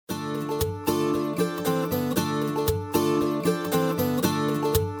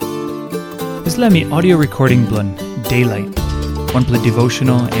Islami audio recording blun Daylight. One play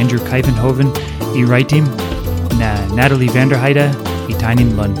devotional Andrew Kuyvenhoven, Ritim, na Natalie Vanderheide,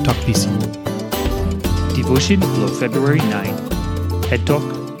 Taim blun tokim. Devotion below February 9. Head talk.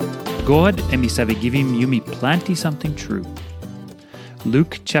 God emisave Givim Yumi Planti Samting Tru.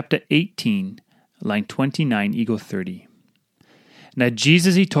 Luke chapter 18, line 29, ego 30. Na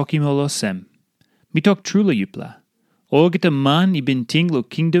Jisas tokim olsem. Mitok truly yupela. Olgeta man ting lo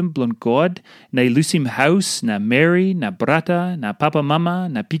kingdom blon God, na lusim haus, na meri, na brata, na papamama,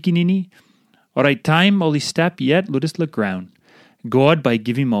 na pikinini. Orait Taim stap yet ludus la graun. God by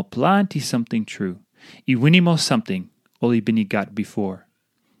Givim Planti Samting Tru. Winim something, bini got before.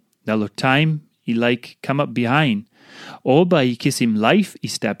 Na Taim, laik, kamap bihain. All by kisim life,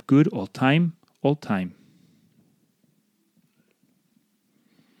 stap good, oltaim.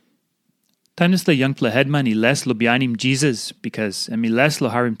 Tanis the yangpela hetman les lo Na Jisas, because les lo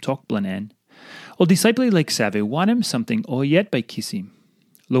harim tok blanen. Ol dispela like save winim something orait by kisim.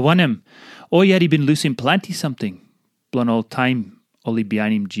 Lo winim, orait bin lusim Planti Samting, blon oltaim Na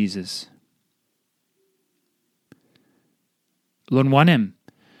Jisas. Lon winim,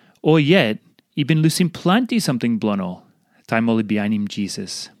 orait bin lusim Planti Samting blon Taim Na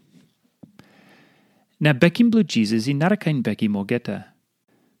Jisas. Na bekim blue Jesus not a kind bekim olgeta.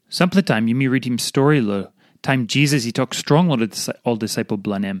 Time Yumi Ritim story lo Taim Jesus talk strong all disciple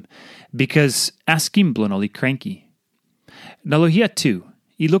blanem because asking blon oli cranky. Na lo hiya too.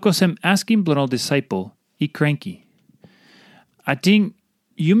 Olsem asking blon all disciple cranky. I think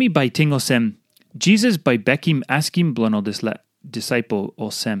Yumi by ting olsem Jesus by bekim asking blon all disciple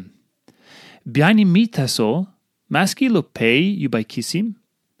olsem. Bihain mi tasol maski lo pay you by kisim.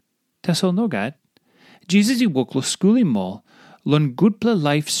 Tasol no gad. Jesus wok lo schooling mall. Lon gudpla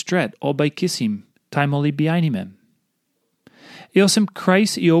life stret all by kisim, Taim bihain. Olsem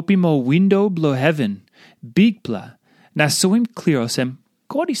Christ opimo window blow heaven, big pla, na so him clear olsem,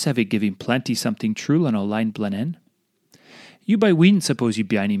 God have Givim Planti Samting Tru on line blanen. You by win suppose you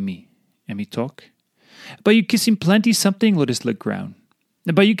bihain me, emi talk. By you kisim Planti Samting lotus la graun.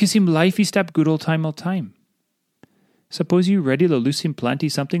 By you kisim life stap good oltaim. Suppose you ready lo lusim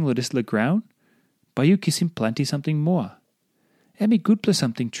Planti Samting lotus la graun? By you kisim Planti Samting more. Emi good plus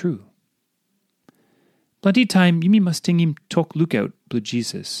something true. Plenty time Yumi must ting him talk lookout blue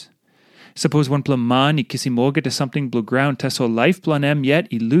Jesus. Suppose one plum man kisim olgeta something blue ground taso life blanem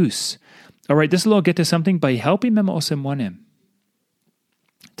yet loose. Alright, this will all get to something by helping mem olsem winim.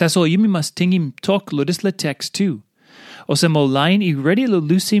 Taso Yumi must ting him talk ludus la text too. Olsem line ready lo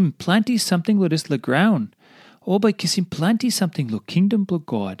lusim Planti Samting ludus la ground. All by kisim Planti Samting lo kingdom blue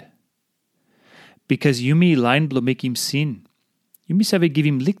God. Because Yumi line blue make him sin. Yumi save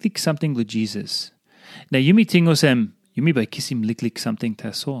Givim lik something lo Jesus. Na Yumi ting olsem, Yumi by kisim lik something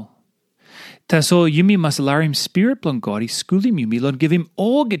tasol. Tasol Yumi must larim spirit blon God, schoolim Yumi lon give him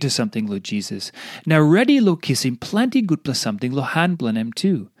all get to something lo Jesus. Now ready lo kisim Planti good plus something lo han blanem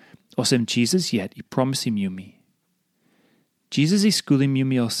too. Olsem Jesus yet, promise him Yumi. Jesus schoolim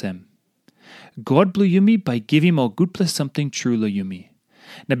Yumi olsem. God blue Yumi by give him all good plus something true lo Yumi.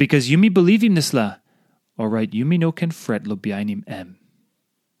 Now because Yumi believe him this la, alright, Yumi no can fret lo bihain em.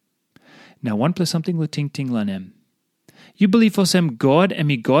 Now one plus something lo ting lan em. You believe olsem God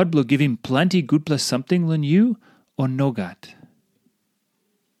God lo give him plenty good plus something lan you, or no gat?